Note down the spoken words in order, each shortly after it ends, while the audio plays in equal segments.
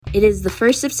It is the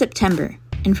 1st of September,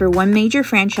 and for one major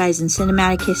franchise in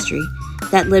cinematic history,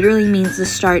 that literally means the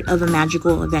start of a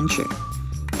magical adventure.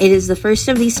 It is the first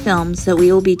of these films that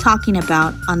we will be talking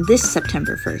about on this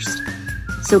September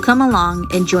 1st. So come along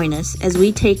and join us as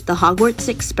we take the Hogwarts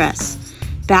Express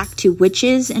back to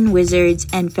witches and wizards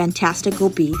and fantastical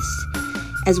beasts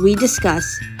as we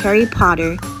discuss Harry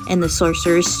Potter and the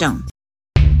Sorcerer's Stone.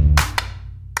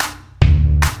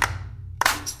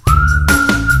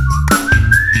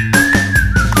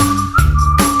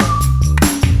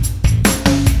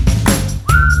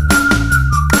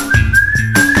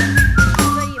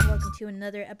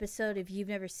 Another episode of You've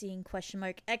Never Seen ?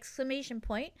 Today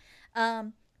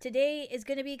is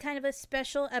going to be kind of a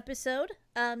special episode.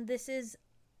 This is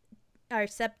our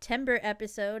September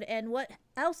episode, and what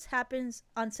else happens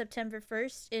on September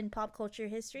 1st in pop culture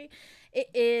history? It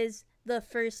is the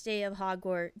first day of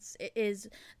Hogwarts. It is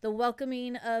the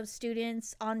welcoming of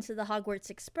students onto the Hogwarts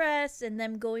Express and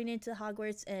them going into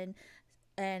Hogwarts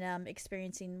and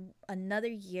experiencing another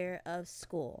year of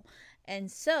school.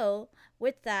 And so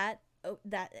with that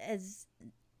as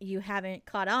you haven't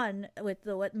caught on with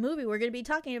what movie we're going to be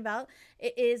talking about,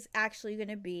 it is actually going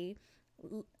to be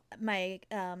my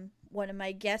one of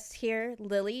my guests here,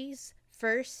 Lily's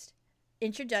first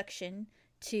introduction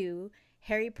to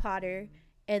Harry Potter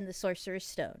and the Sorcerer's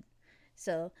Stone.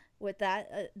 So with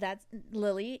that, that's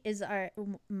Lily is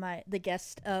the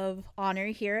guest of honor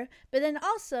here. But then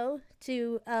also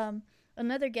to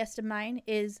another guest of mine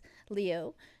is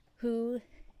Leo, who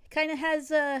kind of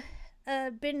has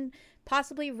been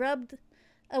possibly rubbed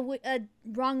a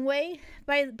wrong way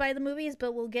by the movies,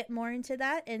 but we'll get more into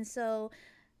that. And so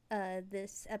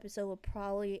this episode will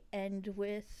probably end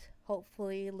with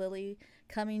hopefully Lily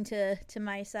coming to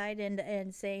my side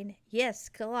and saying, yes,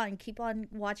 go on, keep on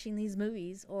watching these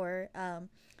movies, or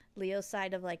Leo's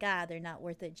side of like, they're not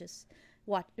worth it, just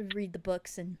read the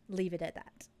books and leave it at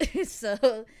that.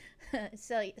 so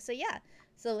yeah,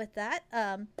 so with that,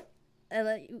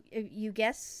 you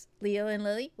guess, Leo and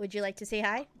Lily, would you like to say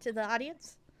hi to the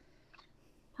audience?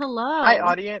 Hello. Hi,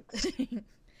 audience.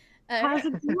 How's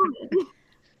it going?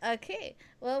 Okay,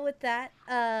 well, with that,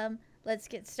 let's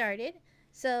get started.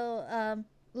 So,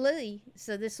 Lily,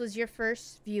 so this was your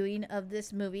first viewing of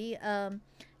this movie. How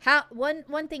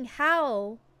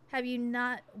have you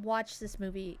not watched this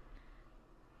movie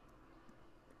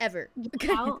ever? I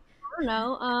don't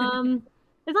know.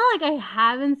 It's not like I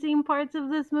haven't seen parts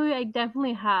of this movie. I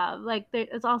definitely have. Like,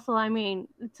 it's also,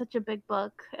 it's such a big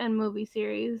book and movie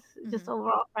series, just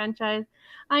overall franchise.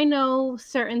 I know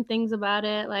certain things about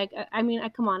it. Like,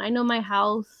 come on. I know my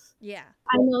house. Yeah.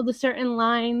 I know the certain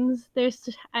lines.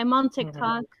 I'm on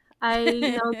TikTok. I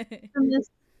know this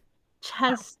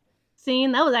chess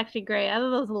scene. That was actually great. I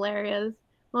thought that was hilarious.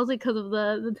 Mostly because of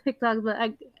the TikTok, but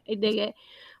I dig it.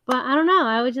 But I don't know.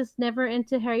 I was just never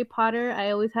into Harry Potter. I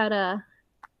always had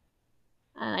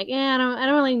I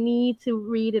don't really need to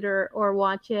read it or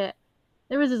watch it.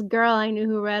 There was this girl I knew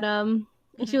who read and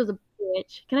she was a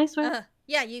bitch. Can I swear?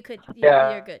 Yeah, you could.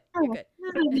 Yeah. You're good. You're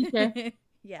good.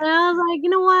 Yeah. And I was like, you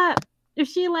know what? If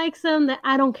she likes them, then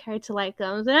I don't care to like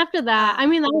them. And after that, that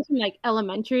was from like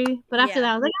elementary. But after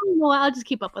that, I was like, you know what? I'll just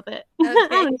keep up with it.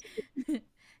 Okay.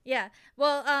 Yeah.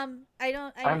 Well, I'm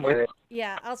with it.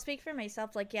 Yeah, I'll speak for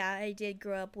myself. Like, yeah, I did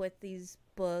grow up with these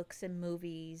books and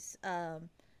movies.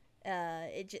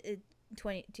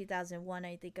 2001,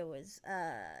 I think I was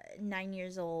 9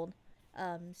 years old.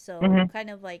 So kind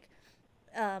of like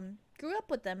grew up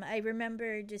with them. I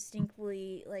remember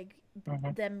distinctly like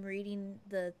them reading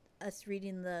us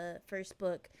reading the first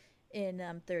book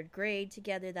in third grade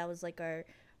together. That was like our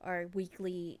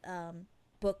weekly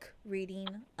book reading.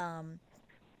 And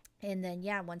then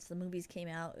once the movies came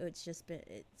out, it's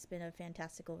been a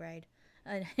fantastical ride.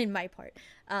 In my part,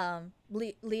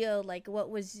 Leo, like,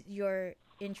 what was your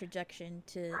introduction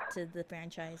to the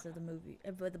franchise of the movie,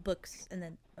 of the books, and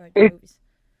then the movies?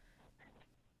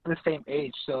 The same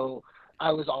age, so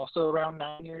I was also around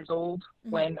 9 years old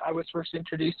when I was first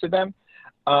introduced to them.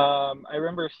 I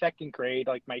remember second grade,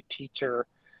 like my teacher,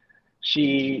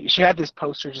 she had this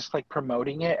poster just like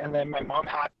promoting it, and then my mom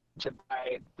happened to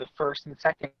buy the first and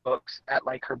second books at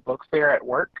like her book fair at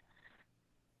work,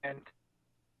 and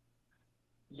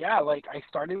like I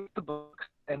started with the books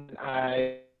and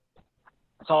I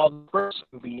saw the first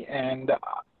movie, and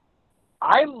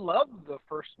I love the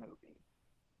first movie.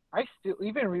 I still,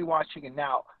 even rewatching it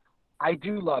now, I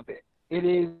do love it. It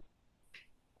is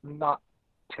not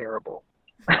terrible.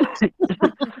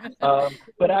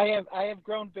 But I have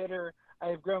grown bitter. I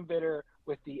have grown bitter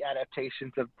with the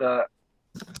adaptations of the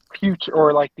future,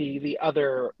 or like the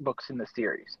other books in the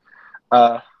series.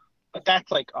 But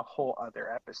that's like a whole other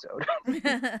episode.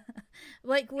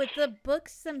 Like with the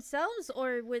books themselves,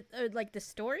 or with like the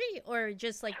story, or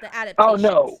just like the Oh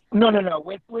adaptations? no.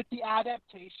 With the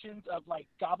adaptations of like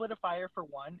Goblet of Fire for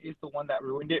one is the one that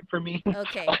ruined it for me.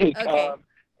 Okay. Like Okay.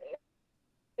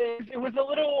 it was a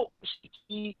little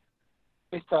shaky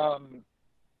with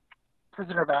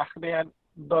Prisoner of Azkaban,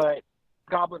 but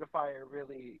Goblet of Fire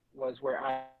really was where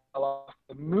I lost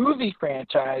the movie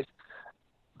franchise,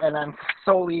 and I'm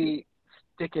solely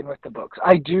sticking with the books.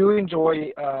 I do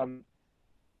enjoy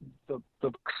the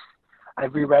books.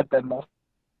 I've reread them multiple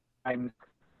times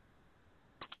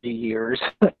for years.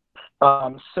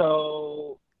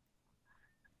 So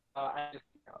I just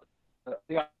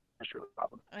the author is really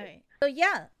problem. All right. So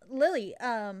yeah, Lily.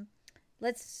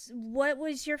 What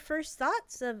was your first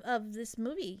thoughts of this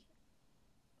movie?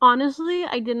 Honestly,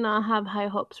 I did not have high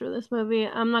hopes for this movie.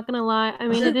 I'm not gonna lie. I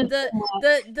mean, it is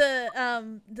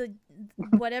The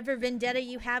whatever vendetta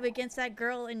you have against that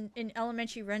girl in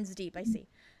elementary runs deep. I see.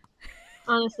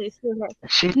 honestly, screw her.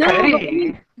 She's No, but I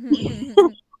petty. mean,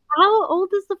 how old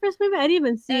is the first movie? I didn't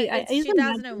even see. I It's just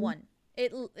imagine. 2001.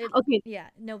 It Okay, yeah,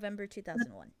 November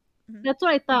 2001. that's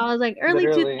what I thought. I was like early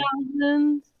Literally.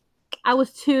 2000s. I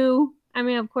was 2. I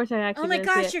mean, of course, I Oh actually my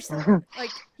didn't see gosh, it. like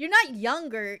you're not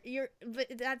younger. But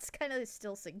that's kind of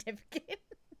still significant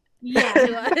Yeah,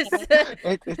 to us.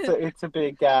 It's a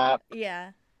big gap.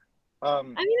 Yeah. I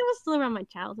mean, it was still around my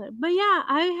childhood. But yeah,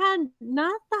 I had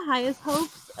not the highest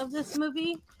hopes of this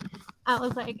movie. I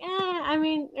was like, I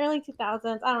mean, early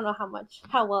 2000s. I don't know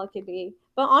how well it could be.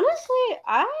 But honestly,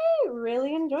 I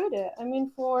really enjoyed it. I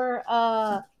mean, for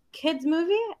a kids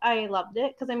movie, I loved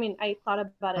it because I mean, I thought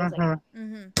about it as like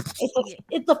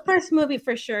it's the first movie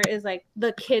for sure is like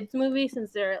the kids movie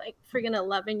since they're like freaking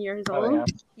 11 years old. Oh,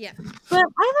 Yeah. But I thought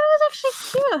it was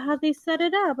actually cute how they set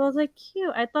it up. I was like,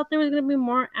 cute. I thought there was gonna be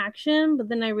more action, but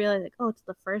then I realized like, oh, it's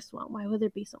the first one. Why would there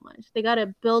be so much? They gotta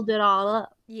build it all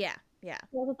up. Yeah. Yeah.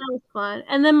 So I thought that was fun.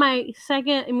 And then my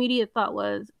second immediate thought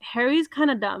was Harry's kind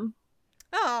of dumb.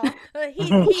 Oh,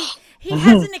 he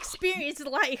hasn't experienced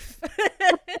life.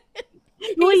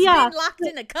 Well, He's yeah, been locked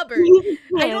in a cupboard.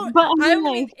 I don't. but I I mean,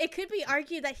 mean, like, it could be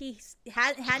argued that he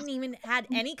hadn't even had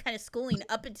any kind of schooling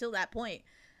up until that point.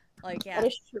 Like, yeah, that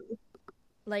is true.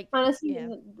 like Honestly, yeah.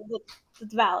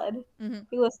 it's valid. Mhm.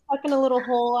 He was stuck in a little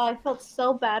hole. I felt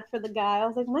so bad for the guy. I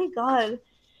was like, my God,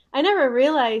 I never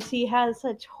realized he has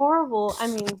such horrible. I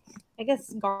mean, I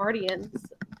guess guardians.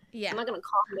 Yeah. I'm not gonna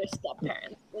call them their step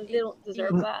parents. They don't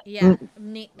deserve that. Yeah.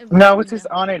 No, it's his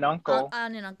aunt and uncle.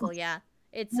 Aunt and uncle. Yeah.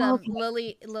 It's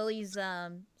Okay. Lily's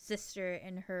sister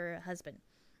and her husband.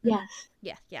 Yes.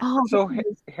 Yeah. Yeah. Oh, So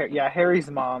Harry's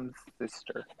mom's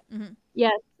sister.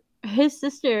 yes. His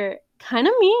sister, kind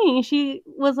of mean. She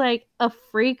was like a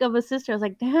freak of a sister. I was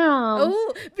like, damn.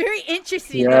 Oh, very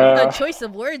interesting. Yeah. The choice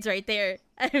of words right there.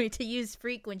 I mean, to use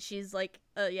freak when she's like,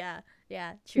 yeah,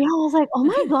 true. Yeah, I was like, oh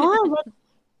my God.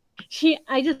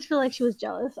 I just feel like she was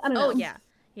jealous. I don't know. Oh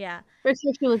yeah. For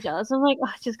sure she was jealous. I'm like, oh,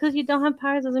 just because you don't have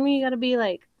powers doesn't mean you gotta be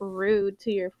like rude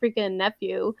to your freaking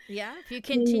nephew. Yeah, if you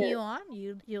continue on,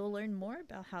 you'll learn more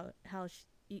about how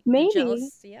Maybe.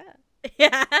 jealous. Yeah.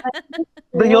 Yeah.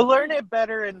 But you'll learn it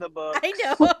better in the book. I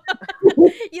know.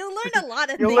 You'll learn a lot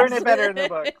of things. You'll learn it better in the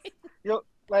book. You'll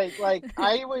like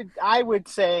I would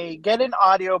say get an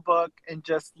audiobook and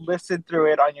just listen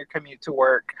through it on your commute to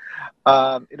work.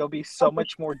 It'll be so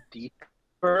much more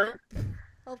deeper.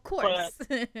 Of course.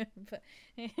 I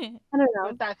don't know.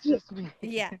 But that's just me.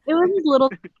 Yeah. It was this little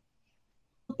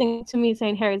thing to me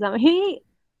saying Harry's dumb.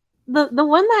 The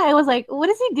one that I was like, what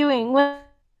is he doing? When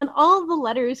all the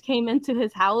letters came into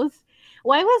his house,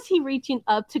 why was he reaching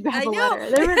up to grab a letter?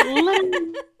 There were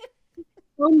literally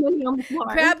so many on the floor.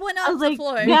 Grab one off the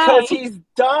floor. Because he's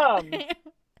dumb.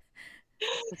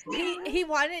 he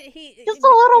wanted just a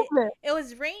little bit. It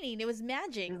was raining. It was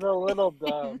magic. He's a little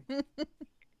dumb.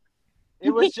 It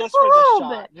was just a for the little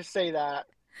shot. bit. Just say that.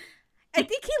 I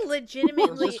think he It was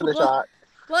legitimately. just for the shot.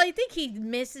 Well, I think he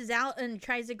misses out and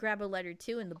tries to grab a letter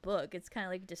too in the book. It's kind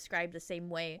of like described the same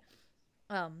way.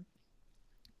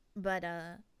 But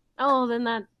Oh,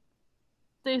 then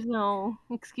there's no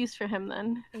excuse for him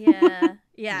then. yeah.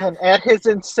 And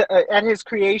at his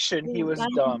creation, he was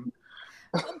dumb.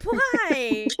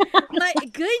 Why? My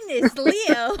goodness,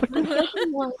 Leo.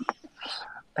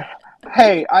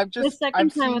 Hey, I'm second time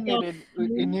seeing it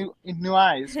in new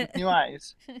eyes. With new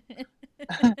eyes.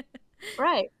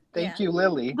 Right. Thank you,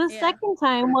 Lily. The second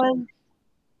time was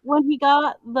when he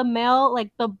got the mail, like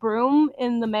the broom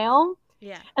in the mail.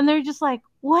 Yeah. And they're just like,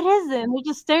 what is it? And they're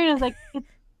just staring at us like,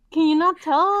 can you not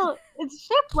tell? It's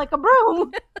shaped like a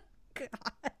broom. Gosh.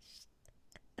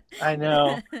 I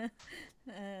know.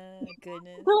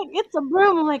 Goodness. They're like, it's a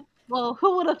broom. I'm like, well,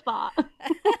 who would have thought?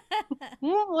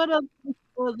 Who would have thought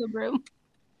it was a broom?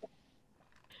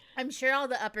 I'm sure all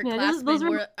the Yeah, upperclassmen those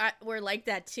were were like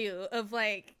that too. Of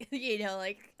like,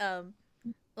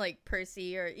 like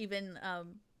Percy or even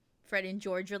Fred and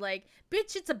George are like,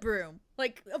 bitch, it's a broom.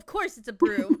 Like, of course it's a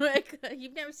broom. Like,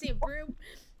 you've never seen a broom.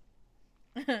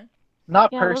 Not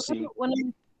yeah. Those Percy. were one of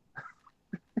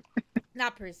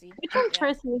Not Percy. which one's Yeah.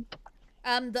 Percy?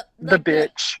 The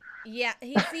bitch. Yeah,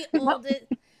 he's the oldest.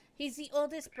 He's the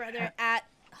oldest brother at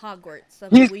Hogwarts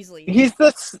of He's the Weasleys.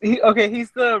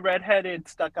 he's the redheaded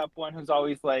stuck-up one who's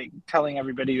always like telling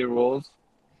everybody the rules.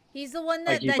 He's the one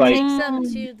Like, that he's like- takes them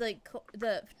to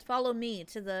the follow me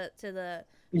to the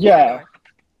Yeah. corridor.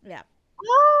 Yeah,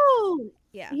 Oh,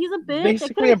 yeah. he's a bitch.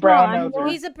 Basically a brown noser.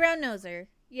 He's a brown noser.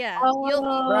 Yeah.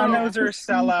 Oh. Brown yeah. noser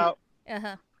sellout.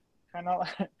 Uh-huh. Kind of.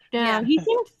 Yeah, Yeah. he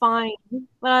seemed fine,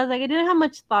 but I was like, I didn't have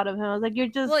much thought of him. I was like, you're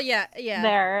just Well, yeah.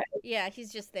 there. Yeah,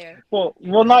 he's just there. Well,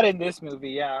 not in this movie.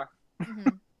 Yeah.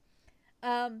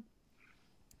 Mm-hmm.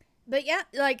 But yeah,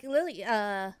 like Lily,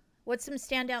 what's some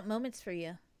standout moments for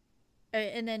you?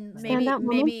 And then maybe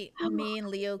Standout me and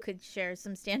Leo could share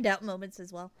some standout moments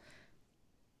as well.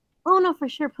 Oh no, for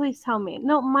sure. Please tell me.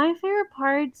 No, my favorite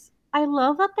parts. I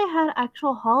love that they had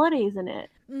actual holidays in it.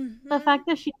 Mm-hmm. The fact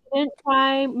that she didn't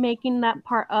try making that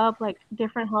part up, like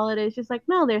different holidays, just like,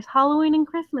 no, there's Halloween and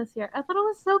Christmas here. I thought it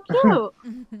was so cute.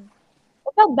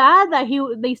 I felt bad that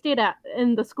they stayed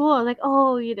in the school. I was like,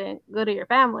 oh, you didn't go to your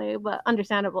family, but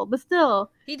understandable. But still,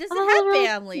 He doesn't Oh, have really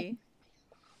family.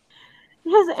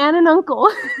 his aunt and uncle.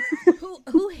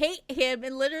 who hate him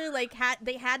and literally like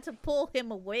they had to pull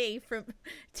him away from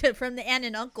the aunt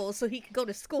and uncle so he could go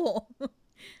to school.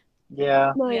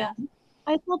 Yeah. No, yeah.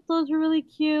 I thought those were really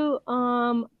cute.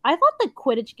 I thought the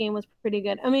Quidditch game was pretty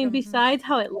good. I mean, Mhm. besides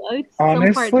how it looked, some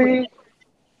parts were Honestly,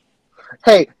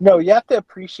 hey, no, you have to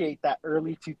appreciate that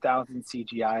early 2000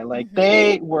 CGI. Like Mhm.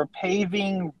 they were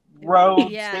paving roads.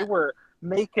 Yeah.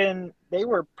 They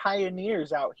were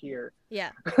pioneers out here.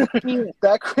 Yeah.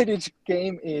 That Quidditch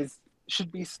game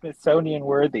should be Smithsonian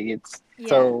worthy. It's Yeah.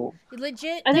 so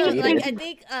Legit. I think No, it's like pretty- I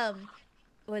think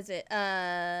was it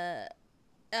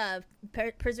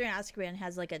Prisoner of Azkaban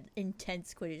has like an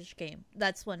intense Quidditch game.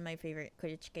 That's one of my favorite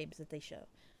Quidditch games that they show.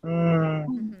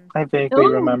 I vaguely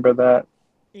Ooh. remember that.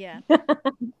 Yeah. Yeah,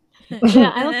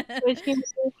 I thought the Quidditch game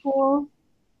was so cool.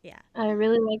 Yeah. I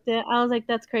really liked it. I was like,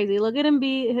 that's crazy. Look at him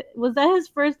was that his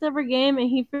first ever game and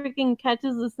he freaking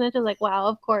catches the snitch? I was like, wow,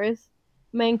 of course.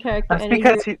 Main character.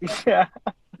 That's because yeah.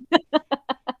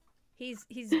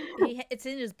 It's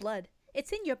in his blood.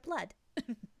 It's in your blood.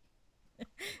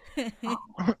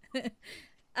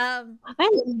 I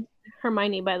love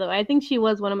Hermione, by the way. I think she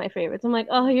was one of my favorites. I'm like,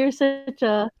 oh, you're such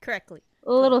a Correctly.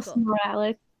 little Cool. smart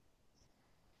Alex.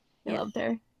 I Yeah. loved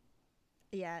her.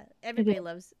 Yeah. Everybody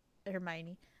loves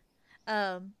Hermione.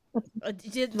 Does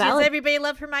Valid. everybody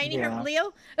love Hermione, Yeah.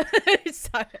 Leo?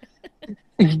 Sorry.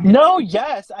 No,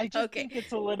 yes. I just Okay. think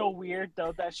it's a little weird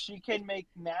though that she can make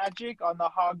magic on the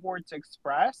Hogwarts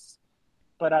Express,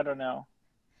 but I don't know.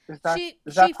 Is that She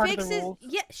part fixes of the rules?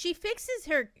 she fixes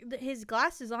his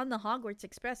glasses on the Hogwarts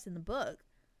Express in the book.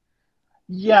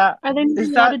 Yeah. Are they not Is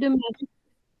allowed that- to do magic?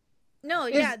 No,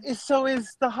 Is, yeah,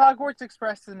 is the Hogwarts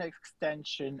Express an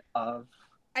extension of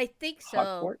I think so.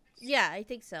 Hogwarts? Yeah, I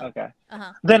think so. Okay.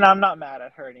 Uh-huh. Then I'm not mad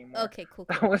at her anymore. Okay, cool.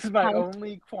 That was my Hi.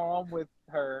 only qualm with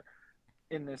her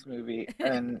in this movie,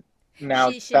 and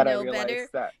now She should that I know realize better.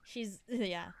 that She's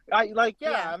yeah. I'm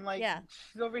like, Yeah.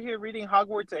 she's over here reading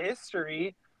Hogwarts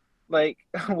history. Like,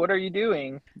 what are you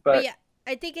doing? But But yeah,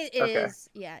 I think it okay. is.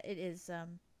 Yeah, it is.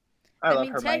 I love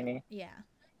mean, Hermione. yeah.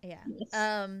 Yes.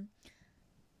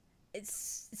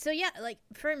 It's so yeah. Like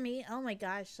for me, oh my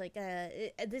gosh, like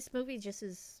this movie just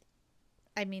is.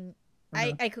 I mean,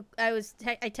 I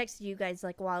texted you guys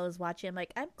like while I was watching. I'm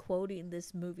like, I'm quoting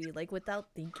this movie like without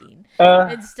thinking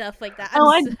and stuff like that.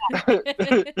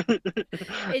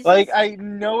 It's Like just- I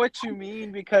know what you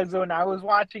mean because when I was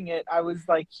watching it, I was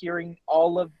like hearing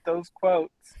all of those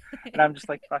quotes, and I'm just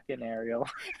like, fucking Ariel.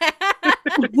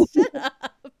 Shut up.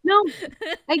 No,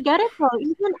 I get it though.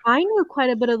 Even I knew quite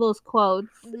a bit of those quotes.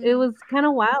 Mhm. It was kind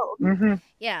of wild.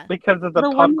 Yeah. Because of the The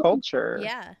pop one- culture.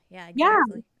 Yeah. Yeah.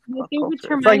 Exactly. My Pop favorite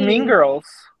culture. It's like Hermione. Mean Girls.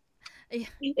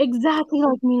 Exactly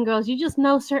like Mean Girls. You just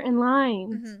know certain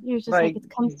lines. Mhm. You're just like, Like, it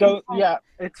comes don't, from yeah,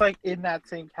 it's like in that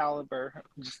same caliber.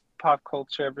 Just pop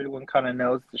culture. Everyone kind of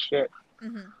knows the shit.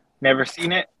 Mm-hmm. Never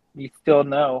seen it. You still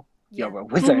know. Yeah. Yo,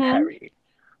 but Wizard Mhm. Harry.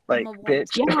 Like, I'm a what?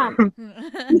 bitch.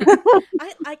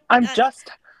 Yeah. I'm just.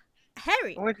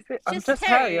 Harry. What is it? I'm just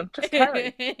Harry. I'm just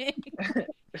Harry.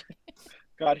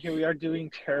 God, here we are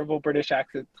doing terrible British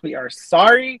accents. We are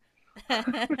sorry. Yeah,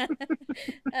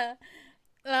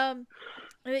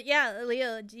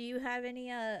 Leo, do you have any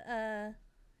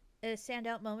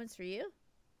standout moments for you?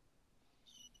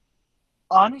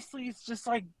 Honestly, it's just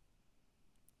like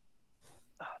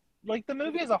the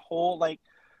movie as a whole, like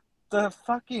the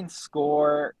fucking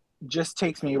score just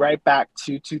takes me right back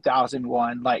to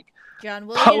 2001, like John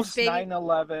Williams, post baby.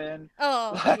 9/11.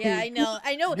 Oh, yeah, Like, I know.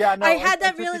 yeah, I no, had I that took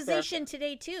it there. realization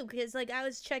today too, because like I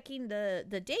was checking the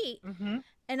date, Mm-hmm.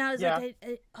 and I was Yeah. like,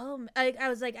 I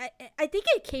was like, I think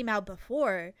it came out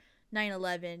before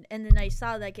 9/11, and then I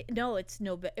saw like no, it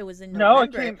was in No,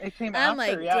 November. it came I'm after.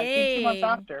 like, Yeah, it came 2 months dang,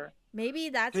 after. maybe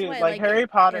that's Dude, why like like Harry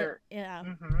Potter. yeah.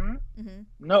 Mm-hmm. Mm-hmm.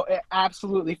 No, it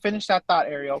absolutely. Finish that thought,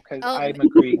 Ariel, because Oh, I'm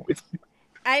agreeing with you.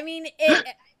 I mean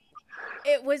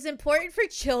it was important for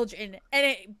children, and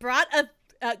it brought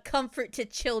a comfort to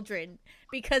children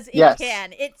because it Yes.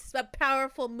 can. It's a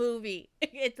powerful movie.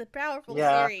 It's a powerful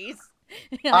Yeah. series.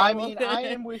 I mean, I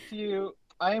am with you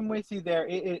there.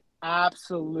 It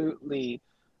absolutely,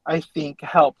 I think,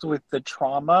 helped with the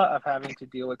trauma of having to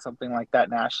deal with something like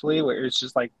that nationally, where it's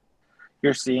just like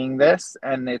you're seeing this,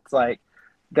 and it's like,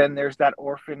 then there's that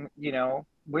orphan,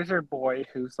 wizard boy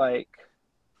who's like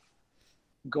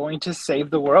going to save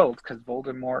the world because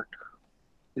Voldemort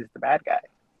is the bad guy.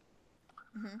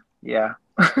 Mm-hmm. Yeah.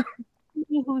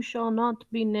 He who shall not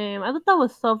be named. I thought that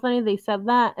was so funny they said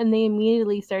that and they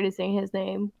immediately started saying his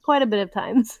name quite a bit of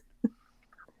times.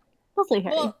 Mostly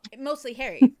Harry. Well, mostly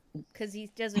Harry, because he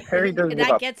doesn't. Harry doesn't give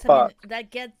that a gets him. fuck. That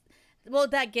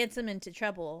gets him into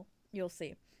trouble. You'll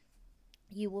see.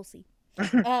 You will see.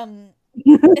 Because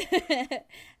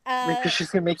she's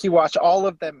gonna make you watch all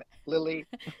of them, Lily.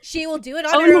 She will do it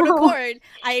on her own accord.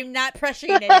 I am not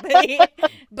pressuring anybody,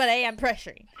 but I am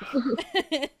pressuring.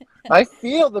 I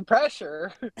feel the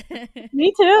pressure.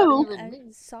 Me too.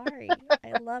 I'm sorry.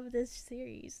 I love this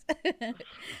series.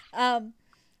 But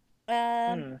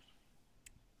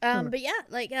yeah,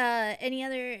 like any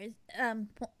other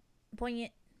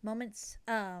poignant moments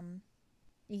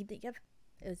you can think of?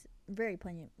 It was a very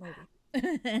poignant movie.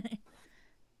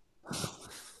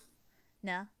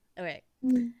 No? Alright.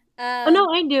 Oh no,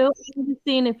 I do. I'm just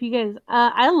seeing if you guys.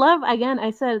 I love again.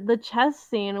 I said the chess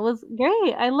scene was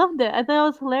great. I loved it. I thought it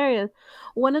was hilarious.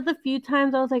 One of the few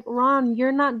times I was like, Ron,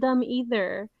 you're not dumb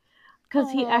either,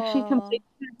 because he actually completed.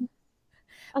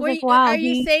 I was like, wow. Are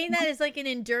you saying that as like an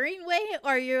enduring way,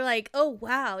 or you're like, oh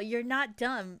wow, you're not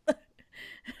dumb?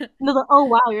 No, oh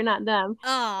wow, you're not dumb.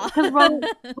 Because Ron,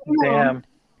 damn.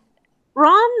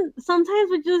 Ron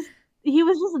sometimes he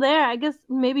was just there. I guess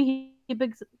maybe he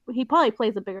probably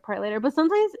plays a bigger part later. But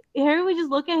sometimes Harry would just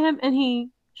look at him and he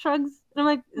shrugs. And I'm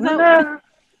like, is that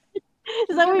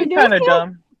what you're doing? Kind of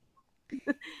dumb.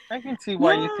 I can see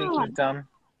why you think he's dumb.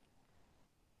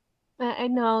 I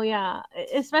know, yeah.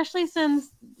 Especially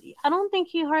since I don't think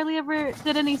he hardly ever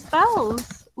did any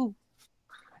spells. Ooh.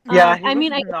 Yeah, I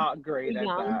mean, not great at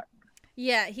that.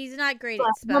 Yeah, he's not great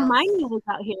at spells. Hermione was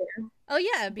out here. Oh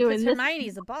yeah, because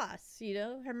Hermione's a boss.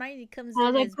 Hermione comes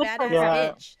in as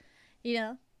badass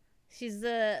bitch. She's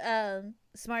the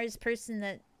smartest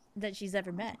person that she's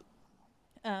ever met.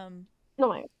 Oh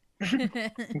my.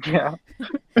 Yeah.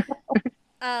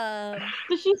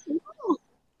 Does she say that?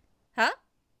 Huh?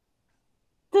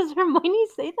 Does Hermione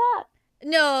say that?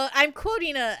 No, I'm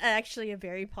quoting actually a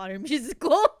Harry Potter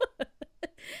musical.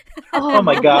 Oh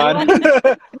my god.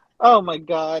 Oh my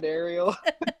god, Ariel.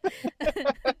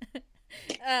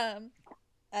 But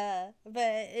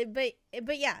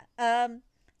yeah.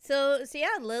 So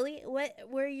yeah, Lily, what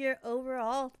were your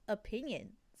overall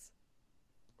opinions?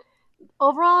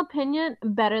 Overall opinion,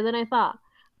 better than I thought.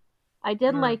 I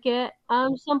did like it.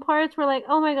 Some parts were like,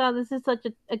 oh my god, this is such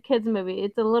a kid's movie.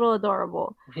 It's a little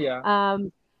adorable. Yeah.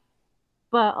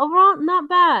 But overall, not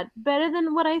bad. Better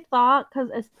than what I thought, because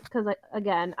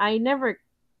again, I never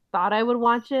thought I would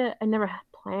watch it. I never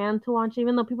planned to watch it,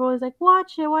 even though people were always like,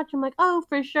 watch it. I'm like, oh,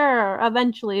 for sure.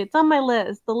 Eventually. It's on my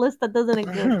list. The list that doesn't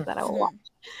exist that I will watch.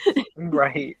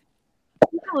 Right.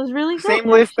 It was really good. Same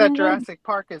list that Jurassic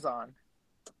Park is on.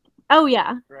 Oh,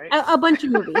 yeah. Right? A bunch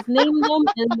of movies. Name them,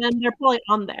 and then they're probably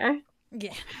on there.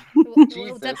 Yeah.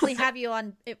 We'll definitely have you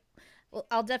on.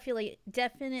 I'll definitely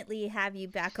have you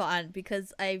back on,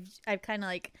 because I've kind of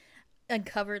like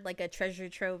uncovered like a treasure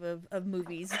trove of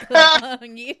movies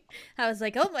on you. I was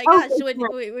like, oh my gosh, when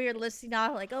we were listing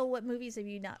off, like, oh, what movies have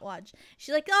you not watched?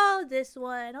 She's like, oh, this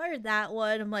one or that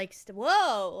one. I'm like,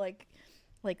 whoa,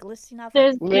 like listing off.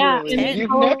 There's literally,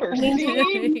 you've never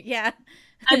seen. Yeah.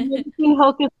 I've never seen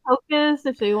Hocus Pocus.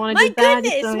 If you want to do that, my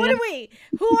goodness, what are we?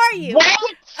 Who are you?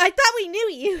 What? I thought we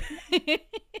knew you.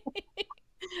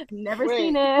 Never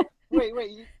seen it. Wait.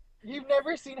 You've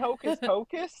never seen Hocus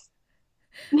Pocus?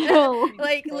 No.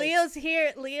 Like Leo's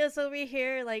over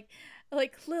here, like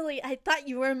Lily, I thought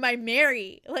you were my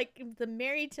Mary, like the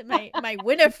Mary to my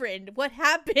Winifred. What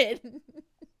happened?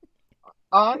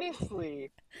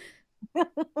 Honestly. But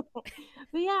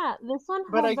yeah, this one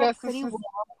But I holds guess up pretty this is...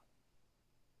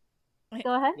 well.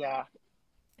 Go ahead. Yeah.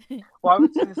 Well, I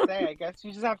was going to say, I guess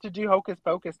you just have to do Hocus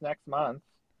Pocus next month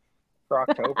for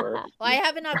October. Well, I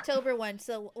have an October one,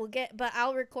 so but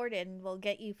I'll record it and we'll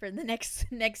get you for the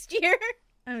next year.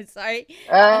 I'm sorry.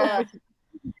 But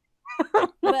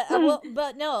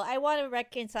no, I want to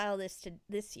reconcile this to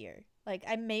this year. Like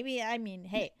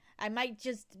hey, I might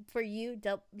just for you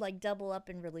double up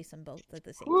and release them both at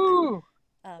the same Woo!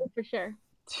 time. For sure.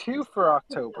 2 for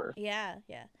October. Yeah.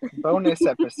 Bonus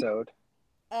episode.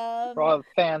 For all the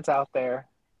fans out there.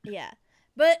 Yeah.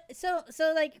 But so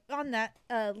like on that,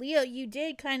 Leo, you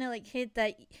did kind of like hit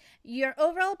that your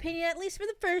overall opinion, at least for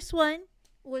the first one,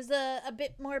 was a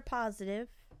bit more positive.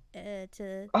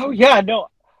 Oh yeah, no,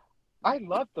 I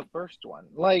love the first one.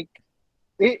 Like,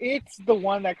 it's the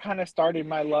one that kind of started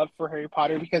my love for Harry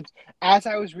Potter, because as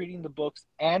I was reading the books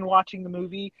and watching the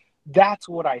movie, that's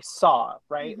what I saw,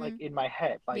 right? Mm-hmm. Like in my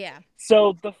head. Like, yeah.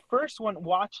 So the first one,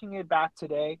 watching it back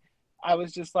today, I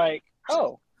was just like,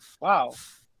 oh, wow.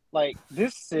 Like,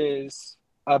 this is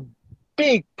a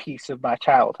big piece of my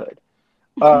childhood.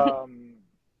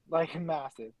 Like,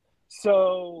 massive.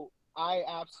 So I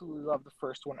absolutely love the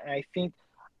first one. And I think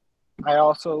I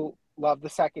also love the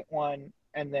second one.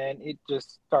 And then it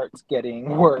just starts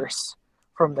getting worse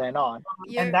from then on.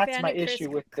 You're and that's my issue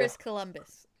with Chris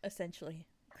Columbus, essentially.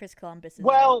 Chris Columbus is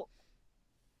I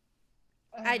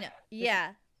know.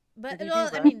 Yeah. But, well,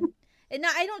 I mean... No,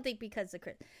 I don't think because of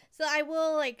Chris. So I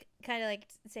will kind of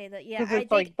say that. Yeah, because it's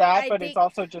like that, but it's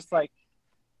also just like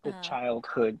the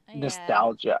childhood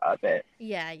nostalgia of it.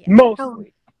 Yeah.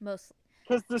 Mostly.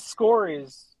 Because the score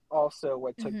is also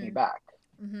what took me back.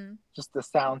 Mm-hmm. Just the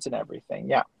sounds and everything.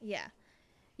 Yeah.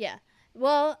 Yeah.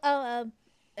 Well, I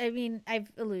mean, I've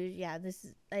alluded. Yeah, this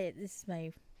is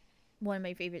one of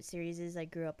my favorite series. I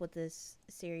grew up with this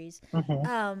series.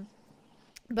 Mm-hmm.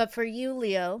 But for you,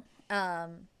 Leo,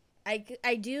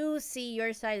 I do see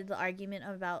your side of the argument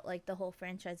about the whole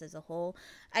franchise as a whole.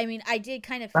 I mean, I did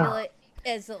kind of feel it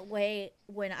as a way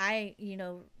when I,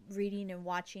 reading and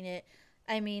watching it.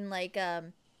 I mean,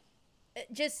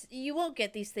 just you won't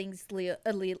get these things,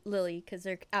 Lily, because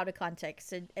they're out of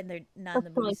context and they're not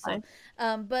in the movie. So,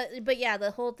 but yeah,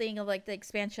 the whole thing of the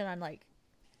expansion on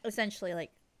essentially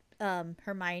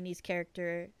Hermione's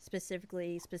character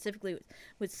specifically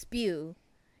with Spew.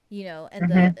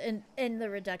 And the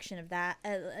reduction of that,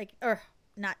 or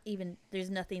not even. There's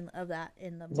nothing of that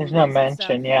in the. There's no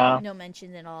mention, no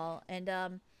mention at all, and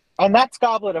that's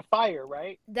Goblet of Fire,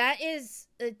 right? That is,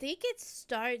 I think it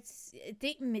starts.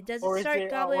 Does or it start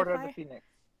Goblet Order of Fire? Of the Phoenix?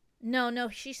 No,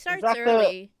 she starts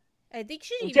early. I think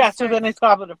she even so then it's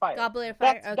Goblet of Fire. Goblet of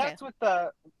Fire. Okay. That's with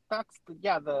the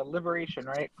liberation,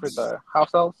 right, for the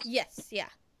house elves. Yes, yeah.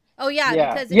 Oh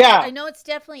yeah, because I know it's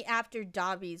definitely after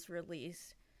Dobby's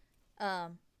release.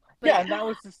 And that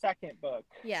was the second book.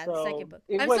 Yeah, so the second book.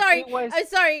 I'm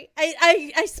sorry.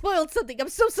 I spoiled something. I'm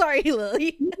so sorry,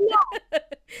 Lily.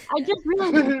 I just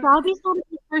realized Dobby's not in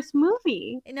the first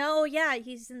movie. No, yeah,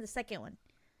 he's in the second one.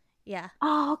 Yeah.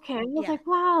 Oh, okay. I was like,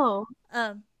 wow.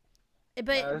 But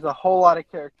there's a whole lot of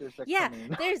characters that come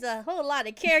in. There's a whole lot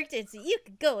of characters that you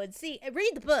could go and see.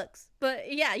 Read the books,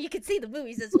 but yeah, you can see the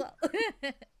movies as well.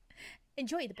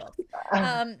 Enjoy the both.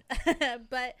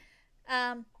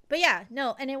 But yeah,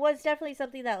 no, and it was definitely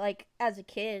something that as a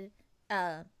kid,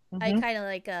 I kind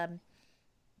of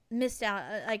missed out.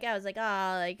 I was it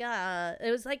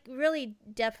was really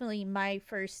definitely my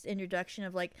first introduction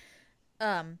of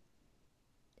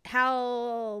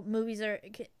how movies are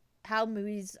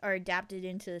adapted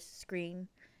into screen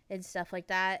and stuff like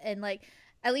that, and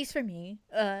at least for me,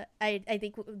 I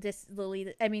think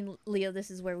Leo,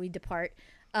 this is where we depart.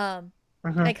 I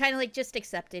kind of just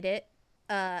accepted it.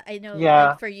 I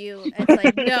know, for you,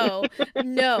 it's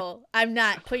no, I'm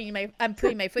not I'm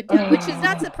putting my foot down, which is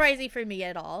not surprising for me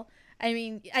at all. I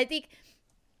mean, I think,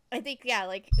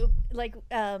 yeah,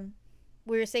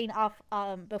 we were saying off,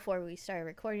 before we started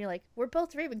recording, we're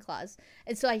both Ravenclaws,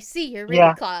 and so I see your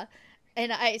Ravenclaw,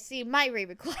 and I see my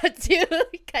Ravenclaw too,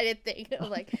 kind of thing.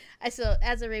 So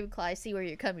as a Ravenclaw, I see where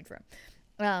you're coming from.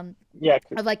 Of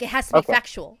it has to be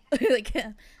factual, which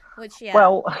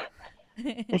Well.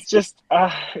 it's just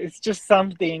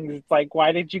some things. It's like,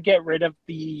 why did you get rid of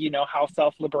the House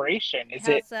Self Liberation?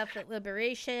 House of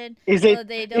Liberation. Is it Well,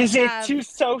 they don't is it have. too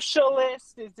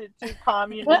socialist? Is it too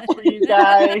communist for you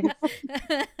guys?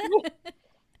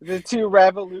 Is it too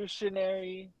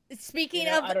revolutionary? Speaking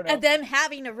I don't know. of them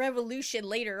having a revolution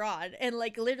later on, and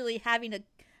like literally having a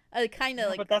kind of Yeah,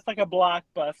 like. but that's like a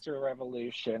blockbuster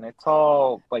revolution. It's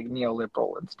all like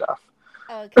neoliberal and stuff.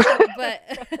 Okay, but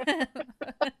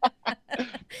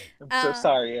I'm so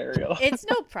sorry, Ariel. it's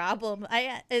no problem.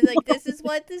 Like this is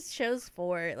what this show's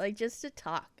for, like just to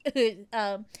talk.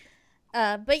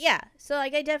 But yeah, so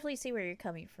like I definitely see where you're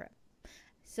coming from.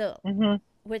 So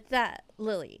with that,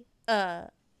 Lily, how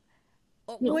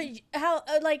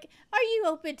like are you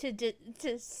open to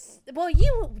well,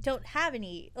 you don't have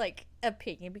any like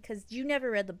opinion because you never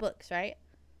read the books, right?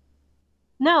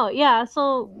 No, yeah.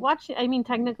 So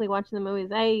technically watching the movies,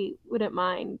 I wouldn't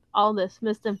mind all this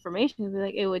misinformation.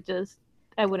 Like it would just,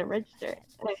 I wouldn't register it.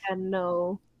 I had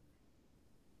no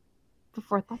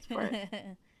forethoughts for it.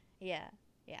 Yeah.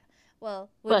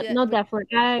 Well, but no,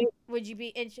 definitely. Would you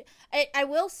be? I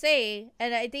will say,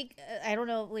 and I think I don't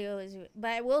know if Leo is,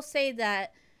 but I will say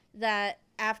that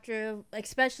after,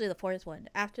 especially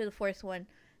after the fourth one,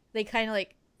 they kind of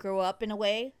like grow up in a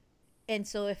way, and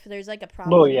so if there's like a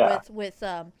problem with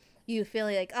you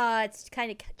feeling like it's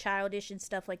kind of childish and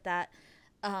stuff like that,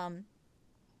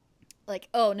 like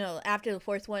oh no, after the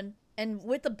fourth one, and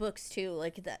with the books too,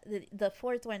 like the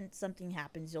fourth one, something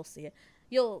happens, you'll see it.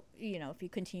 If you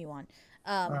continue on,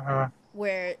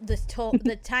 where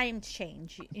the times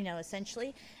change,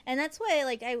 essentially, and that's why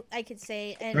like I could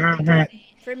say, and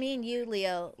for me and you,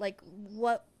 Leo, like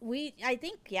what I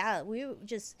think, yeah, we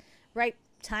just right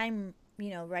time,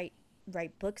 right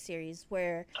book series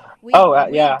where we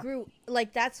grew,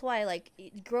 like that's why like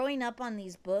growing up on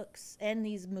these books and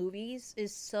these movies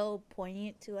is so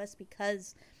poignant to us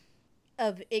because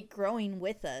of it growing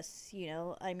with us,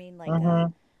 I mean like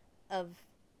of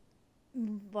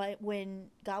but when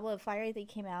Goblet of Fire I think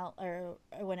came out, or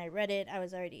when I read it, I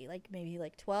was already like maybe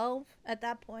like 12 at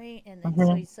that point, and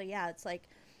then so yeah, it's like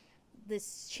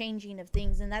this changing of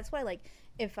things, and that's why like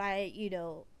if I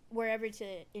were ever to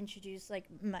introduce like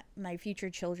my future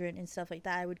children and stuff like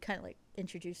that, I would kind of like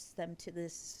introduce them to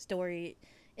this story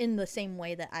in the same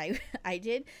way that I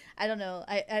did. I don't know,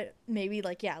 I maybe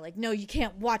like, yeah, like no, you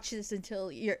can't watch this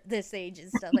until you're this age and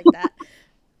stuff like that.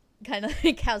 Kind of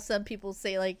like how some people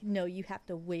say like no, you have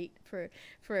to wait for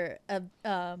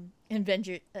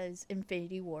Avengers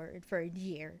Infinity War for a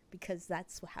year because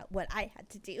that's what I had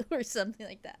to do or something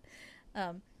like that.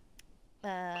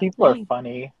 People are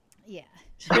funny. Yeah.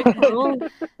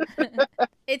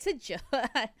 It's a joke.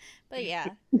 But yeah.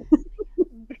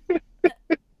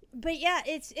 But yeah,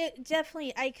 it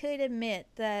definitely, I could admit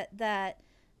that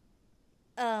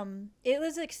it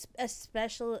was a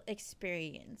special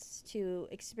experience to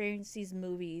experience these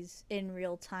movies in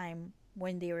real time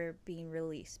when they were being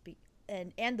released,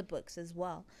 and the books as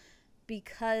well,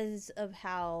 because of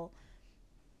how,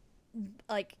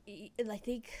 like, I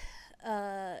think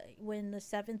when the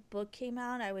seventh book came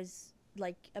out, I was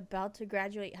like about to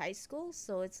graduate high school,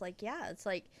 so it's like, yeah, it's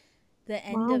like the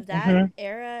end of that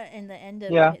era and the end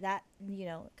of that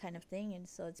kind of thing, and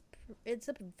so it's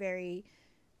a very,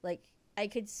 like, I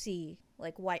could see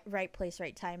like right place,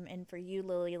 right time. And for you,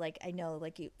 Lily, like I know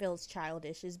like it feels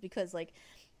childish is because like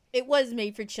it was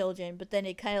made for children, but then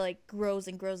it kind of like grows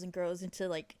and grows and grows into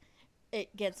like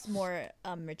it gets more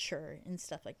mature and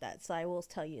stuff like that. So I will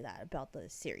tell you that about the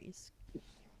series.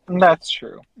 That's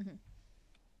true.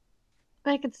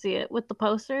 I could see it with the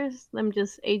posters, them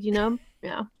just aging up.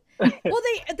 Yeah. Well,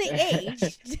 they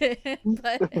aged,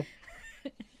 but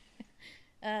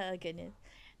oh goodness.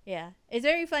 Yeah, it's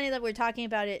very funny that we're talking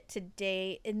about it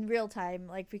today in real time,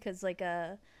 like because like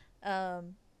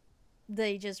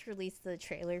they just released the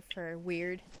trailer for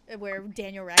Weird, where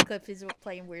Daniel Radcliffe is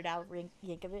playing Weird Al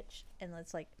Yankovic, and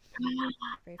that's like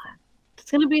very fun.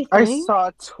 It's gonna be a thing? I saw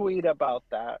a tweet about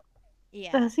that.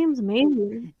 Yeah, that seems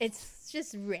amazing. It's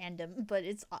just random, but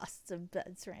it's awesome. But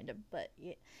it's random, but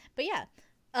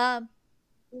yeah.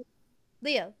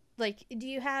 Leo, like, do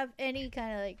you have any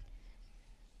kind of like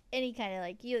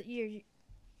you're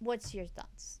what's your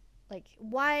thoughts, like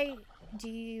why do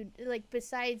you like,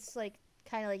 besides like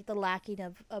kind of like the lacking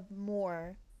of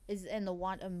more is and the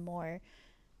want of more,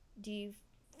 do you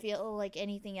feel like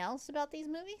anything else about these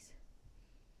movies?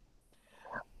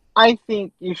 I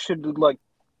think you should like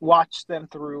watch them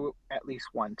through at least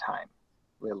one time,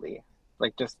 Lily.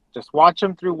 Like just watch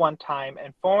them through one time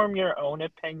and form your own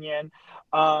opinion.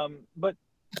 But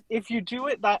if you do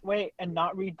it that way and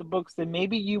not read the books, then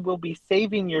maybe you will be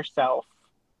saving yourself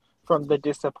from the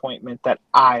disappointment that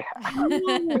I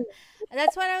had.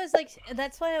 That's what I was like.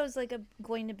 That's why I was like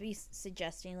going to be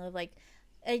suggesting. Like,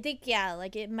 I think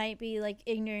like it might be like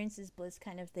ignorance is bliss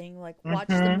kind of thing. Like watch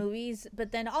the movies,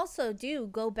 but then also do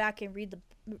go back and read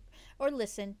or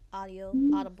listen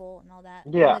audible and all that.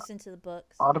 Yeah, listen to the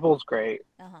books. Audible's great.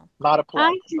 Uh-huh. Not a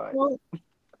plug, but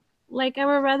like I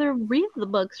would rather read the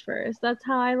books first. That's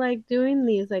how I like doing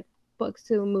these like books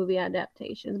to movie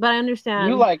adaptations. But I understand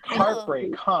you like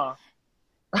heartbreak, huh?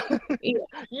 Yeah.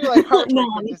 You like heartbreak No,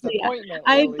 and honestly, yeah. disappointment.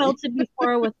 I Lily. felt it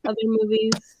before with other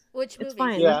movies. Which It's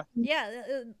movies? fine. Yeah.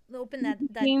 Open that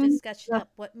Games, discussion up.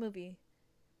 What movie?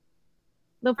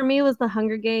 Though for me, it was The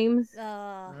Hunger Games.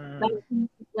 Uh, That was,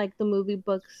 like the movie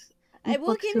books. I will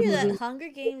books give to you that movies. Hunger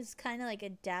Games kind of like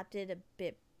adapted a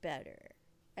bit better.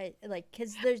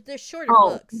 Because they're shorter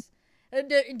Oh. books.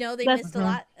 No, they That's- missed a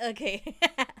lot. Okay.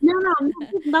 No,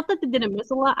 not that they didn't miss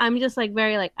a lot. I'm just like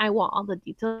very like I want all the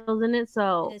details in it.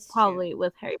 So It's probably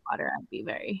with Harry Potter, I'd be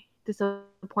very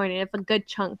disappointed if a good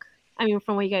chunk. I mean,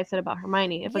 from what you guys said about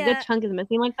Hermione, if a good chunk is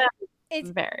missing like that, It's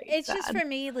very. It's sad. just for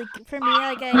me. Like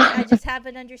I just have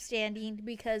an understanding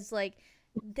because like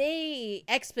they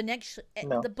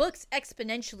exponentially the books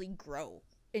exponentially grow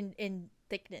in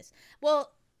thickness.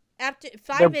 Well, after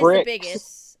 5 is the bricks.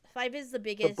 biggest. 5 is the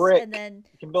biggest, brick. and then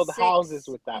You can build 6, houses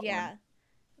with that yeah.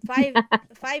 one.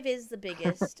 5 is the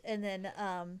biggest, and then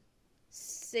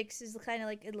 6 is kind of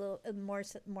like a little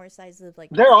more size of like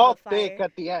They're all fire. thick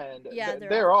at the end. Yeah,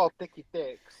 they're all thicky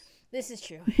thicks. This is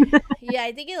true. Yeah,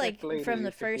 I think it like from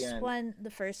the first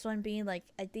one being like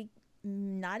I think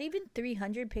not even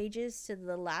 300 pages to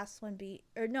the last one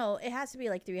no, it has to be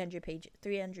like 300 pages,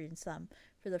 300 and some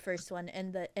for the first one,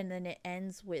 and then it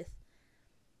ends with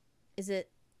is it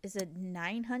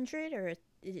 900 or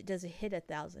does it hit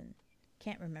 1,000?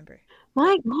 Can't remember.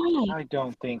 My God. I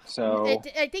don't think so.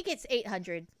 I think it's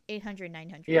 800,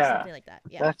 900, Yeah, something like that.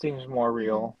 Yeah, that seems more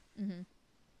real. Mm-hmm.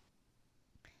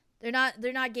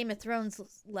 They're not Game of Thrones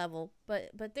level, but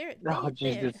they're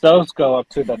Jesus, those go up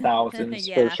to the thousands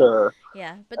for sure.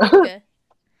 Yeah, but they're good.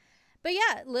 But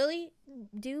yeah, Lily,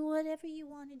 do whatever you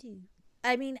want to do.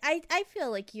 I mean, I feel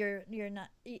like you're not.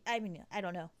 I mean, I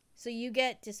don't know. So you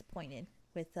get disappointed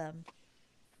with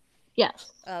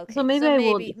Yes. Okay. So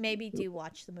maybe do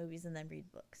watch the movies and then read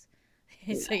books.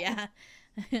 So yeah.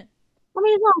 I mean,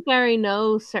 it's not Gary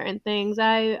knows certain things.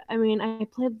 I mean, I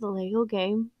played the Lego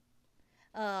game.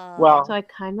 Well, so I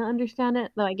kind of understand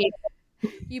it. Though I gave.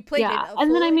 You played it.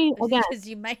 And then I mean, again, because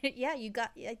you might. Yeah, you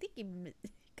got. I think you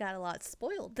got a lot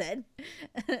spoiled then.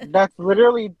 That's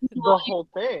literally the whole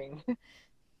thing.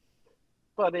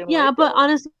 But but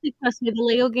honestly, trust me, the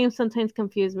Lego games sometimes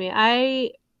confuse me.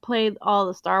 I played all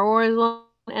the Star Wars one,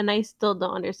 and I still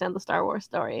don't understand the Star Wars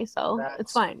story, so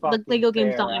it's fine. The Lego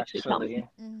games don't actually tell me.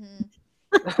 Mm-hmm.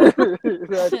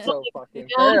 That's so fucking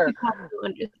fair.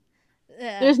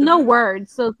 There's no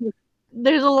words, so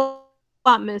there's a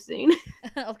lot missing.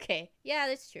 Okay, yeah,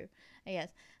 that's true. I guess.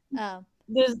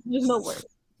 There's no words.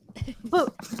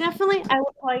 But definitely, I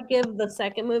would probably give the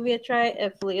second movie a try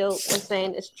if Leo is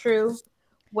saying it's true.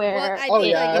 Where I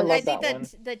think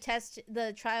that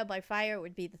the trial by fire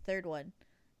would be the third one,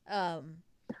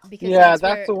 because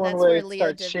that's the one where it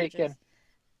starts shaking.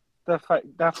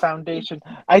 The foundation.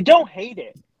 I don't hate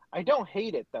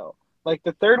it though. Like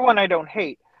the third one, I don't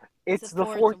hate. It's the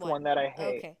fourth one that I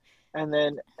hate. Okay. And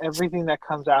then everything that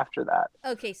comes after that.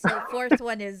 Okay, so fourth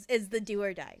one is the do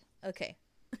or die. Okay.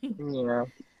 Yeah,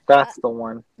 that's the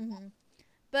one. Mm-hmm.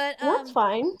 But that's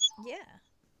fine. Yeah.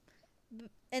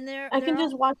 And I can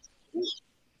just watch.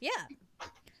 Yeah.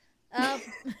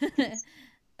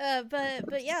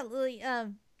 But yeah, Lily.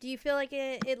 Do you feel like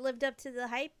it lived up to the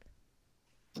hype?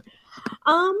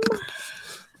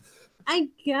 I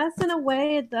guess in a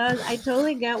way it does. I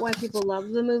totally get why people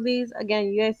love the movies.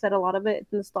 Again, you guys said a lot of it.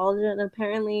 It's nostalgia, and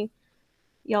apparently,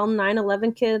 y'all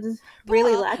 9/11 kids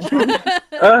really latch on.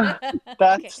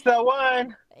 That's the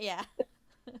one. Yeah.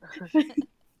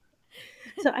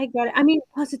 So I get it. I mean,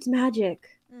 plus it's magic.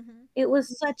 Mm-hmm. It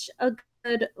was such a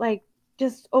good, like,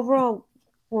 just overall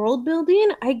world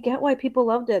building. I get why people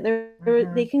loved it.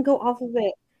 They can go off of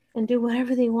it and do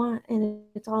whatever they want, and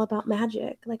it's all about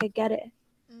magic. Like, I get it.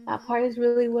 Mm-hmm. That part is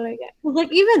really what I get.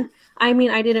 Like, even, I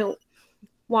mean, I didn't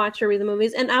watch or read the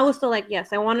movies, and I was still like,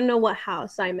 yes, I want to know what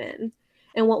house I'm in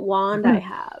and what wand I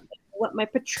have, what my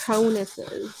Patronus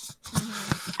is.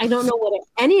 I don't know what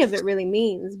any of it really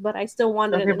means, but I still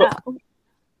wanted to know.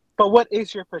 But what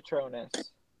is your Patronus?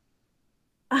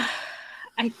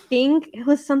 I think it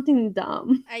was something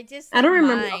dumb. I don't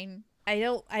remember.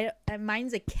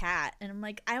 Mine's a cat, and I'm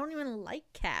like, I don't even like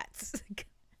cats.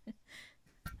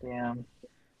 Damn.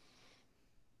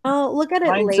 Oh, look at it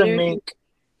Mine's a later. mink.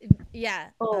 Yeah.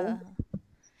 Oh.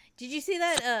 Did you see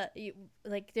that?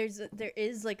 Like there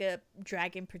is like a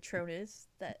dragon Patronus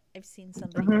that I've seen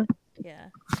somebody Hmm. get. Yeah.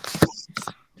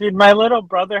 Dude, my little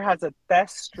brother has a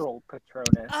Thestral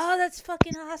Patronus. Oh, that's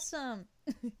fucking awesome.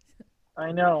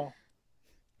 I know.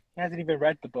 He hasn't even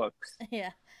read the books.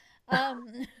 Yeah. Um.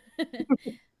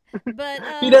 but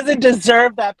He doesn't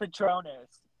deserve that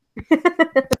Patronus.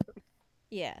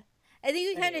 yeah. I think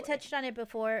we kind of Anyway. touched on it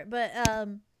before, but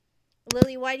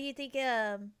Lily, why do you think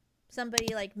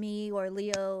somebody like me or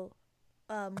Leo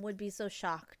would be so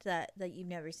shocked that you've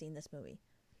never seen this movie?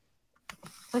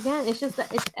 Again, it's just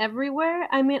that it's everywhere.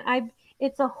 I mean,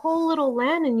 it's a whole little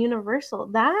land in Universal.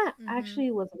 That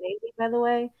actually was amazing, by the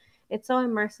way. It's so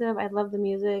immersive. I love the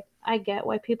music. I get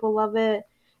why people love it.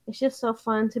 It's just so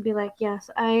fun to be like, yes,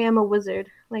 I am a wizard,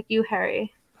 like you,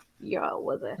 Harry. You're a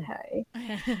wizard, Harry.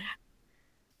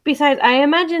 Besides, I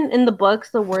imagine in the books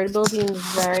the word building is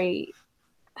very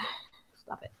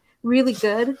stop it, really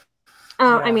good.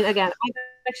 I mean, again, I've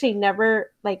actually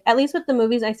never like at least with the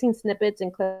movies I've seen snippets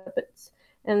and clips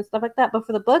and stuff like that. But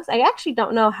for the books, I actually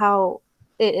don't know how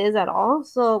it is at all.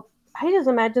 So I just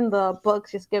imagine the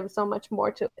books just give so much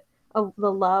more to it of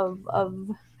the love of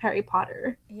Harry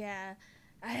Potter. Yeah.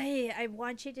 I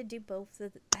want you to do both.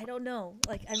 I don't know.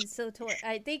 Like I'm so torn.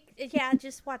 I think yeah,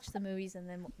 just watch the movies and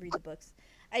then read the books.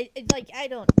 I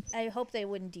don't. I hope they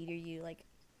wouldn't deter you like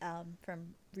from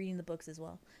reading the books as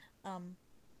well. Um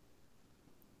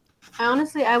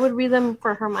I would read them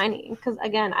for Hermione because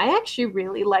again, I actually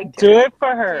really liked her. Do it for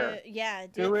her. Do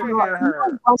it it for for her.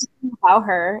 her. About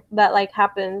her that like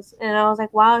happens, and I was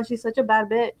like, wow, she's such a bad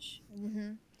bitch.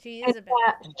 She is a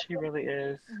bad. And she really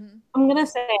is. I'm gonna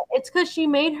say it. It's because she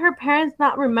made her parents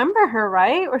not remember her,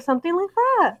 right, or something like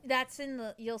that. That's in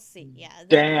the. You'll see. Yeah.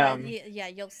 Damn. Yeah.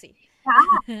 You'll see.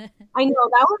 Yeah. I know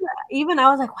that was even. I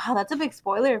was like, wow, that's a big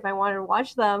spoiler if I wanted to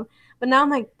watch them. But now I'm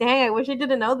like, dang, I wish I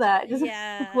didn't know that. Just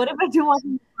Yeah. what if I do want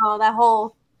to know that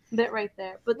whole bit right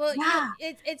there? But Well, yeah,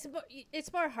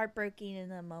 it's more heartbreaking in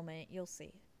the moment. You'll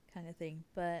see, kind of thing.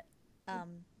 But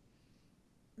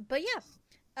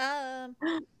yeah.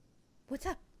 What's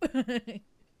up?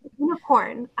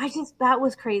 unicorn. That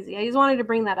was crazy. I just wanted to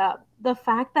bring that up. The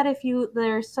fact that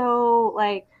they're so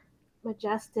like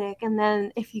majestic, and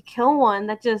then if you kill one,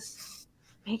 that just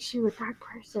makes you a dark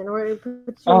person, or it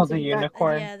puts you into the dark.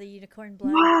 unicorn. Yeah, the unicorn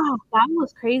blood. Wow, that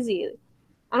was crazy.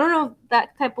 I don't know if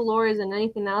that type of lore is in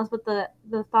anything else, but the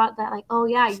thought that like, oh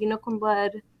yeah, unicorn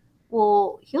blood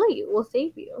will heal you, will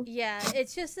save you. Yeah,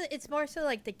 it's more so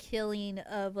like the killing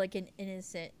of like an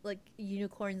innocent, like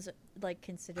unicorns like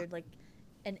considered like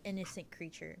an innocent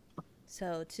creature.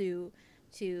 So to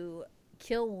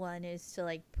kill one is to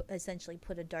like essentially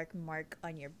put a dark mark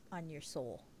on your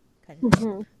soul, kind of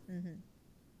thing.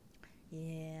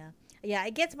 Yeah, yeah.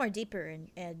 It gets more deeper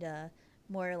and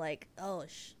more like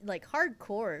like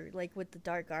hardcore, like with the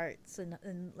dark arts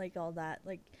and like all that,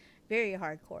 like very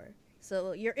hardcore.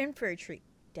 So you're in for a treat,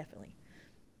 definitely.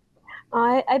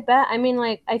 I bet. I mean,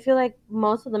 like I feel like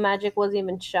most of the magic wasn't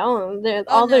even shown. There,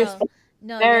 Oh all their no, stuff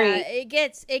no, yeah. very. It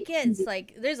gets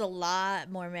like there's a lot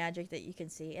more magic that you can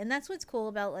see, and that's what's cool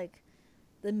about like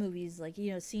the movies, like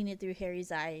seeing it through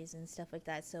Harry's eyes and stuff like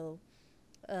that. So,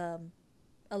 um,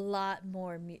 a lot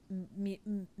more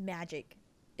magic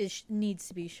needs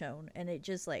to be shown, and it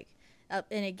just like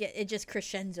and it just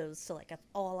crescendos to like a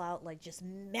all out like just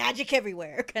magic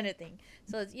everywhere kind of thing.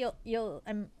 So you'll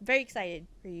I'm very excited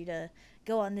for you to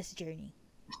go on this journey.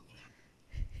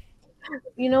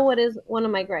 You know what is one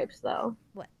of my gripes though?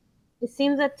 What? It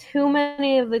seems that too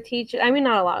many of the teachers, I mean,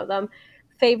 not a lot of them,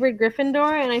 favored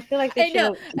Gryffindor, and I feel like they I should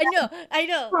know, have I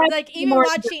know. Like more.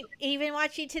 even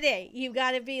watching today, you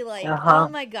gotta be like, Uh-huh. oh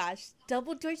my gosh,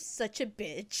 Dumbledore's such a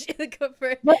bitch.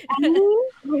 But I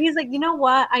mean, he's like, you know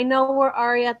what? I know we're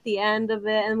already at the end of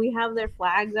it, and we have their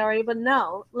flags already, but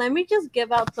no, let me just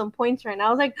give out some points right now. I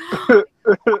was like,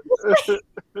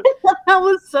 that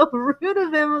was so rude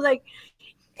of him. I was like,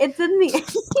 it's in the.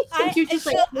 You're just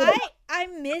I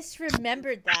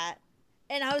misremembered that,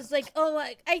 and I was like, oh,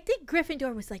 I think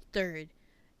Gryffindor was like third,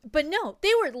 but no,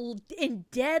 they were in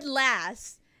dead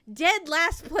last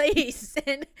place,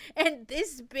 and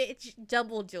this bitch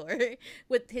Dumbledore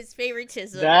with his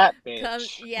favoritism That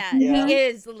bitch. yeah, he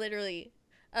is literally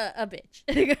a bitch.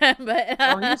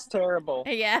 But he's terrible.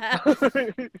 yeah.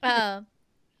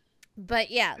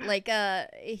 But yeah, like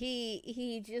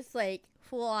he just like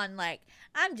full on like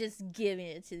I'm just giving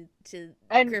it to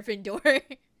And Gryffindor.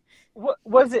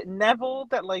 was it Neville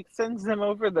that like sends them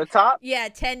over the top? Yeah,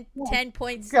 10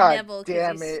 points to God Neville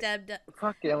damn because he it. stepped up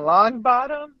Fucking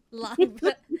Longbottom. long.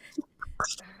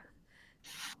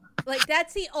 Like,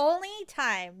 that's the only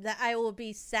time that I will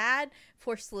be sad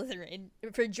for Slytherin,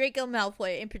 for Draco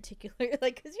Malfoy in particular.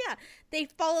 Like, because, yeah, they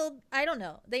followed, I don't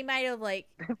know, they might have, like,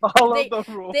 Follow they, the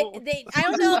rules. I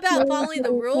don't know about following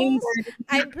the rules. Fingers.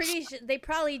 I'm pretty sure they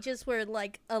probably just were,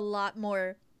 like, a lot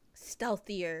more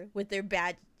stealthier with their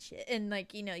bad shit. And,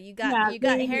 like, you know, you got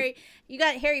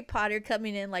Harry Potter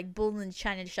coming in like Bull in the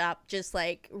China Shop, just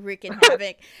like wreaking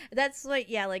havoc. That's like,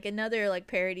 yeah, like another like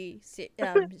parody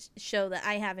show that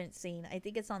I haven't seen. I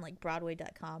think it's on like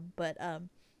Broadway.com, but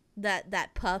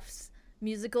that Puffs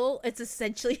musical, it's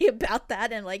essentially about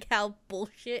that and like how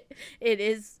bullshit it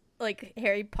is, like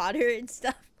Harry Potter and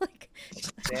stuff. Like,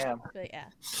 Damn. but yeah,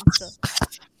 so,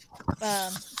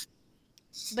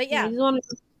 but yeah, I just want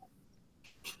to.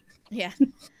 yeah.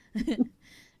 I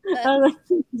was like,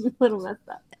 it's a little messed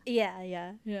up.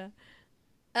 Yeah.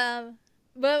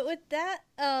 But with that,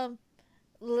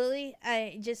 Lily,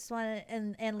 I just want to,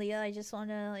 and Leah, I just want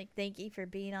to like thank you for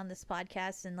being on this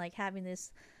podcast and like having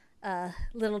this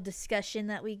little discussion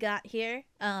that we got here.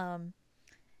 I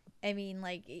mean,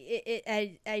 like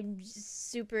I'm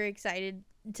super excited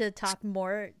to talk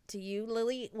more to you,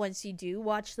 Lily, once you do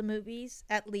watch the movies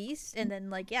at least, and then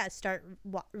like, yeah, start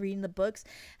reading the books.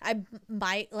 I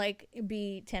might like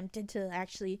be tempted to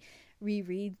actually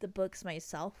reread the books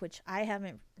myself, which I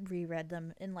haven't reread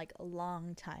them in like a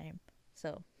long time.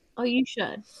 So Oh, you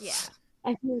should. yeah.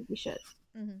 I feel like you should.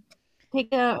 Mm-hmm.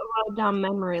 Take a ride down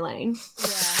memory lane.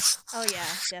 Yeah. Oh yeah,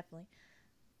 definitely.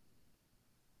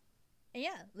 And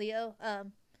yeah, Leo,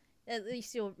 at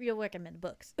least you'll recommend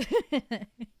books.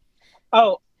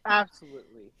 Oh,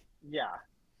 absolutely. Yeah.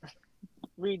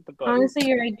 Read the book. Honestly,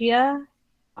 your idea,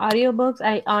 audiobooks,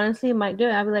 I honestly might do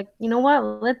it. I'd be like, you know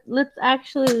what? Let's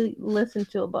actually listen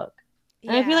to a book.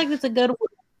 And I feel like it's a good one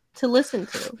to listen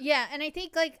to. Yeah, and I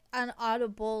think like on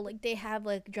Audible, like they have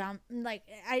like drama, like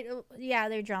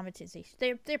they're dramatization.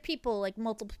 They're people, like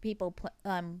multiple people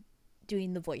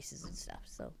doing the voices and stuff.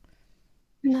 So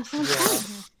That sounds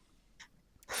fun.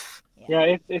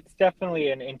 Yeah, it's definitely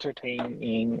an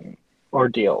entertaining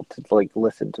ordeal to like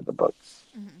listen to the books.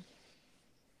 Mm-hmm.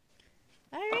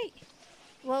 All right.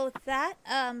 Well, with that,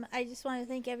 I just want to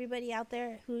thank everybody out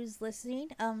there who's listening,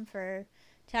 for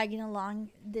tagging along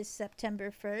this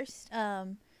September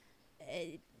 1st.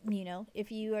 You know,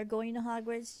 if you are going to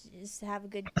Hogwarts, just have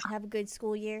a good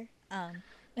school year. I'm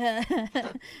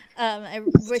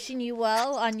wishing you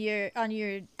well on your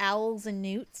owls and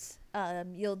newts.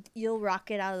 You'll rock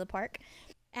it out of the park.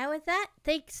 And with that,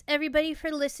 thanks everybody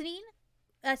for listening.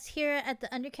 Us here at the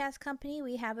Undercast Company,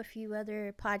 we have a few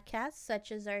other podcasts,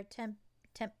 such as our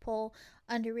Tentpole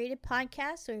Underrated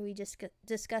podcast, where we just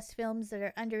discuss films that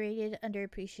are underrated,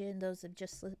 underappreciated, and those that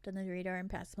just slipped on the radar and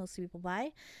passed most people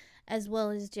by. As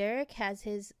well as Derek has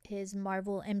his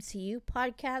Marvel MCU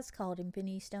podcast called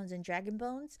Infinity Stones and Dragon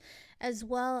Bones, as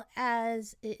well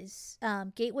as his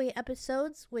Gateway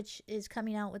episodes, which is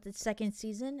coming out with its second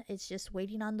season. It's just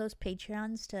waiting on those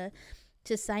Patreons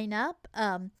to sign up.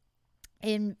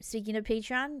 And speaking of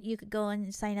Patreon, you could go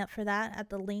and sign up for that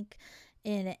at the link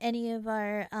in any of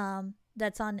our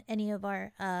that's on any of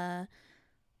our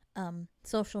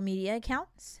social media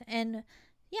accounts. And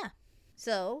yeah,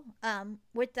 so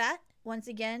with that, once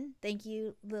again, thank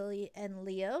you, Lily and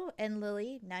Leo. And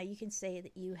Lily, now you can say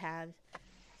that you have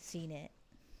seen it.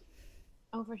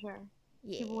 Oh, for sure.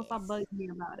 Yes. People will stop bugging me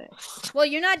about it. Well,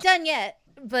 you're not done yet,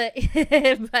 but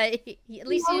at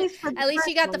least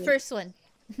you got the first one.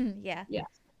 Yeah.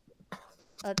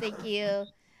 Oh, thank you.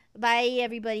 Bye,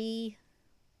 everybody.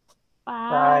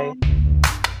 Bye. Bye.